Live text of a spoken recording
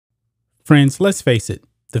Friends, let's face it,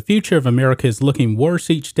 the future of America is looking worse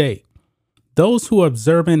each day. Those who are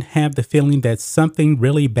observant have the feeling that something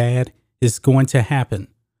really bad is going to happen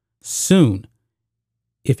soon.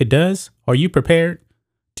 If it does, are you prepared?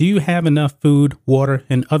 Do you have enough food, water,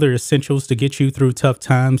 and other essentials to get you through tough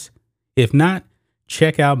times? If not,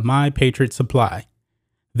 check out My Patriot Supply.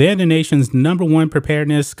 They're the nation's #1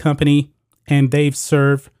 preparedness company, and they've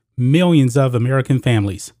served millions of American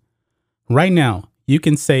families. Right now, you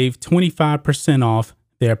can save 25% off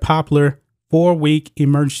their popular 4-week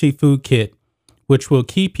emergency food kit, which will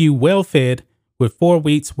keep you well fed with 4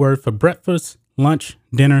 weeks worth of breakfast, lunch,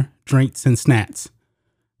 dinner, drinks, and snacks,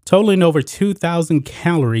 totaling over 2,000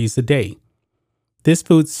 calories a day. This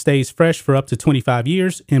food stays fresh for up to 25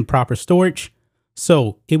 years in proper storage,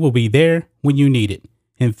 so it will be there when you need it.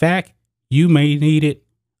 In fact, you may need it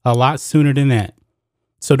a lot sooner than that.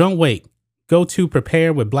 So don't wait. Go to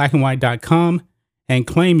preparewithblackandwhite.com and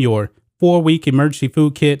claim your 4-week emergency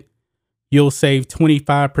food kit. You'll save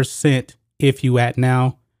 25% if you act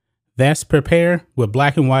now. That's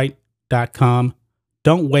preparewithblackandwhite.com.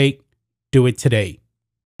 Don't wait. Do it today.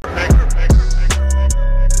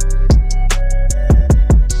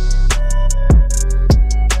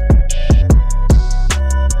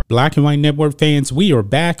 Black and White Network fans, we are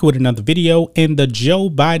back with another video, and the Joe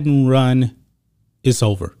Biden run is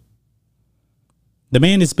over. The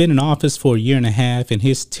man has been in office for a year and a half, and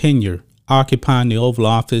his tenure occupying the Oval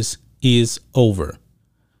Office is over.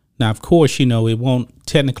 Now, of course, you know, it won't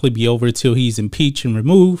technically be over until he's impeached and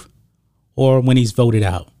removed or when he's voted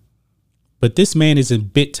out. But this man is in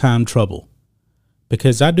big time trouble,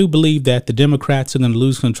 because I do believe that the Democrats are going to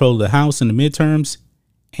lose control of the House in the midterms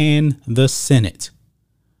and the Senate.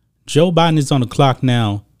 Joe Biden is on the clock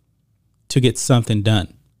now to get something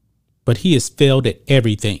done, but he has failed at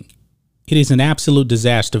everything. It is an absolute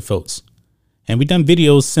disaster, folks. And we've done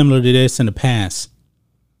videos similar to this in the past.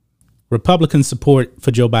 Republican support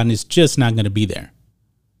for Joe Biden is just not going to be there.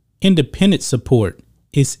 Independent support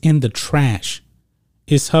is in the trash.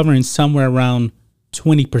 It's hovering somewhere around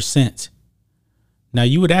 20%. Now,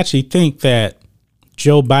 you would actually think that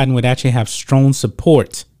Joe Biden would actually have strong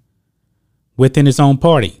support within his own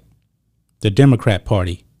party, the Democrat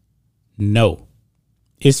Party. No,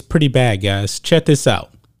 it's pretty bad, guys. Check this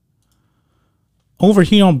out. Over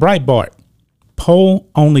here on Breitbart, poll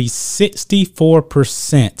only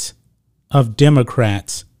 64% of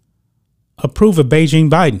Democrats approve of Beijing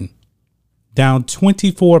Biden, down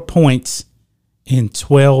 24 points in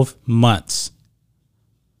 12 months.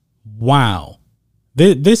 Wow.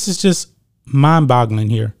 This is just mind-boggling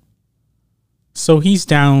here. So he's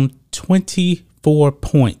down 24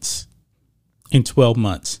 points in 12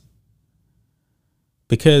 months.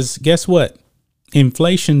 Because guess what?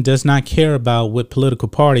 Inflation does not care about what political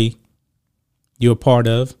party you're a part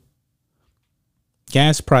of.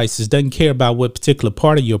 Gas prices doesn't care about what particular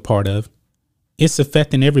party you're a part of. It's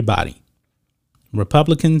affecting everybody.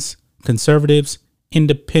 Republicans, conservatives,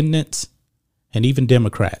 independents, and even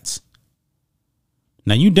Democrats.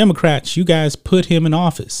 Now, you Democrats, you guys put him in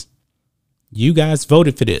office. You guys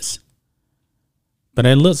voted for this. But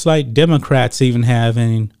it looks like Democrats even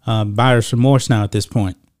having buyer's remorse now at this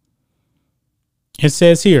point. It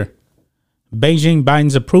says here, Beijing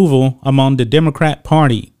Biden's approval among the Democrat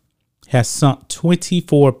Party has sunk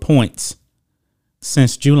 24 points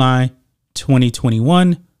since July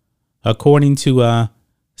 2021, according to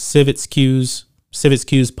CivicQ's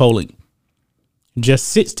polling.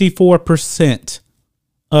 Just 64%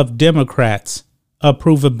 of Democrats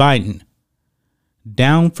approve of Biden,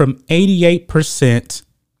 down from 88%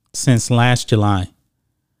 since last July.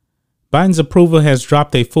 Biden's approval has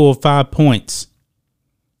dropped a full 5 points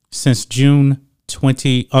since June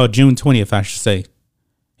 20th, I should say.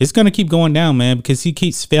 It's going to keep going down, man, because he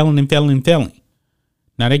keeps failing and failing and failing.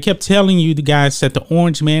 Now, they kept telling you, the guys, that the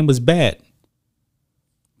orange man was bad.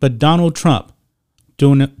 But Donald Trump,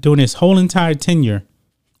 during his whole entire tenure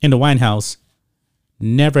in the White House,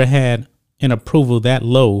 never had an approval that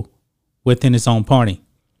low within his own party.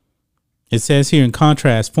 It says here, in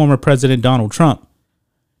contrast, former President Donald Trump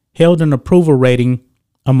held an approval rating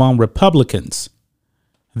among Republicans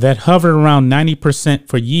that hovered around 90%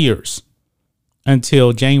 for years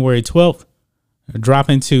until January 12th,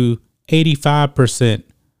 dropping to 85%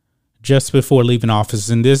 just before leaving office.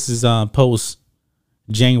 And this is post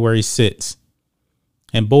January 6th.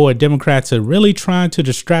 And boy, Democrats are really trying to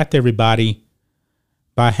distract everybody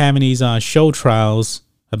by having these show trials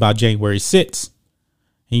about January 6th.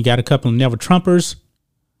 And you got a couple of Never Trumpers,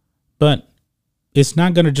 but it's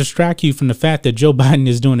not going to distract you from the fact that Joe Biden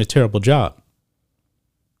is doing a terrible job.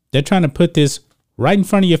 They're trying to put this right in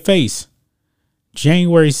front of your face.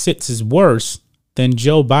 January 6th is worse than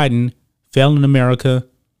Joe Biden failing America,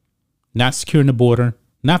 not securing the border,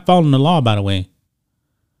 not following the law, by the way.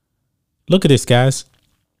 Look at this, guys.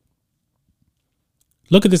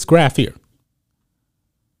 Look at this graph here.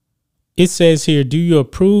 It says here, do you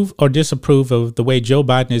approve or disapprove of the way Joe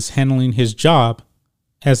Biden is handling his job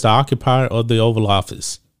as the occupier of the Oval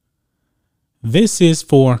Office? This is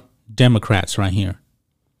for Democrats right here.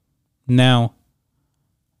 Now,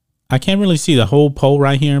 I can't really see the whole poll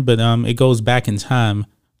right here, but it goes back in time.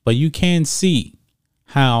 But you can see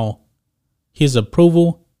how his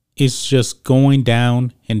approval is just going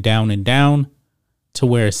down and down and down to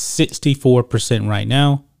where it's 64% right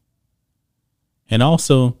now. And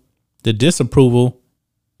also, the disapproval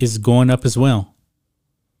is going up as well.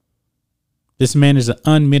 This man is an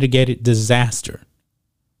unmitigated disaster.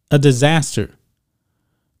 A disaster.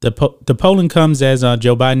 The polling comes as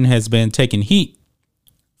Joe Biden has been taking heat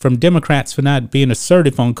from Democrats for not being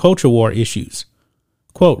assertive on culture war issues.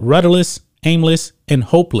 Quote, rudderless, aimless, and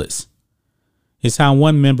hopeless is how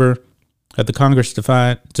one member of the Congress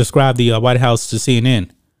described the White House to CNN.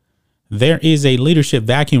 There is a leadership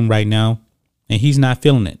vacuum right now, and he's not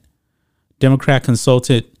feeling it. Democrat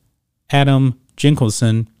consultant Adam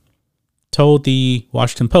Jenkinson told the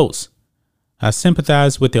Washington Post, I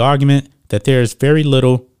sympathize with the argument that there is very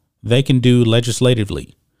little they can do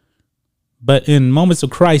legislatively. But in moments of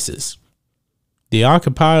crisis, the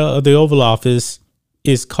occupier of the Oval Office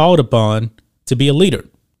is called upon to be a leader.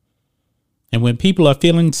 And when people are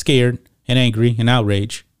feeling scared and angry and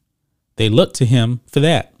outraged, they look to him for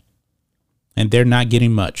that. And they're not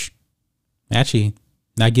getting much. Actually,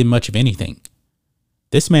 not getting much of anything.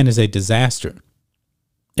 This man is a disaster.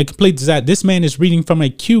 A complete disaster. This man is reading from a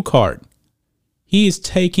cue card. He is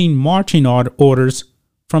taking marching orders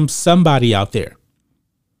from somebody out there.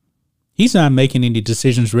 He's not making any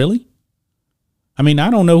decisions, really. I mean, I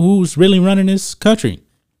don't know who's really running this country.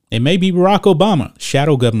 It may be Barack Obama,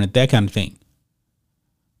 shadow government, that kind of thing.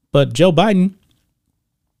 But Joe Biden,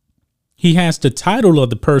 he has the title of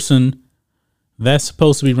the person that's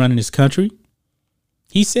supposed to be running this country.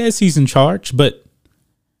 He says he's in charge, but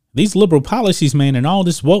these liberal policies, man, and all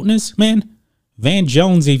this wokeness, man, Van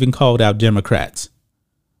Jones even called out Democrats.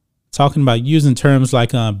 Talking about using terms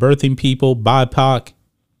like birthing people, BIPOC,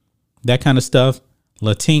 that kind of stuff,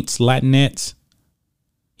 Latinx, Latinx.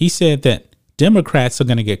 He said that Democrats are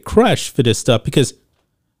going to get crushed for this stuff because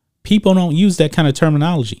people don't use that kind of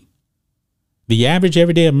terminology. The average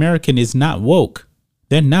everyday American is not woke.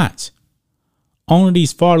 They're not. Only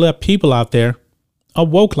these far left people out there are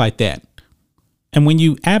woke like that. And when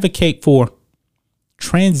you advocate for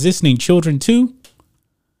transitioning children too,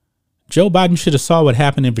 Joe Biden should have saw what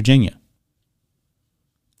happened in Virginia.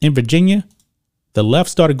 In Virginia, the left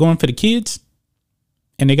started going for the kids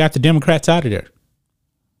and they got the Democrats out of there.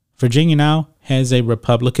 Virginia now has a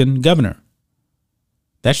Republican governor.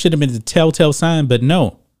 That should have been the telltale sign, but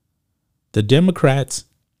no. The Democrats,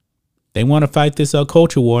 they want to fight this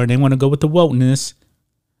culture war and they want to go with the wokeness.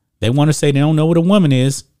 They want to say they don't know what a woman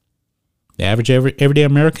is. The average everyday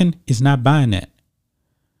American is not buying that.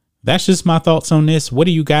 That's just my thoughts on this. What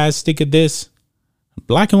do you guys think of this?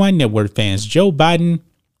 Black and White Network fans, Joe Biden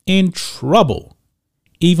in trouble,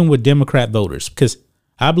 even with Democrat voters, because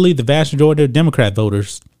I believe the vast majority of Democrat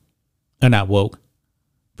voters are not woke,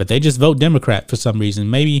 but they just vote Democrat for some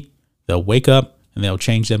reason. Maybe they'll wake up and they'll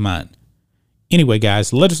change their mind. Anyway,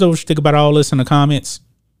 guys, let us know what you think about all this in the comments.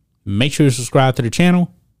 Make sure you subscribe to the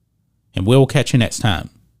channel, and we'll catch you next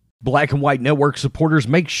time. Black and White Network supporters,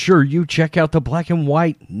 make sure you check out the Black and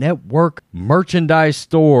White Network merchandise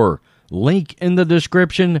store. Link in the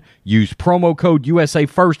description. Use promo code USA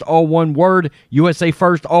First, all one word. USA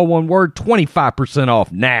First, all one word. 25%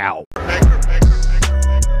 off now.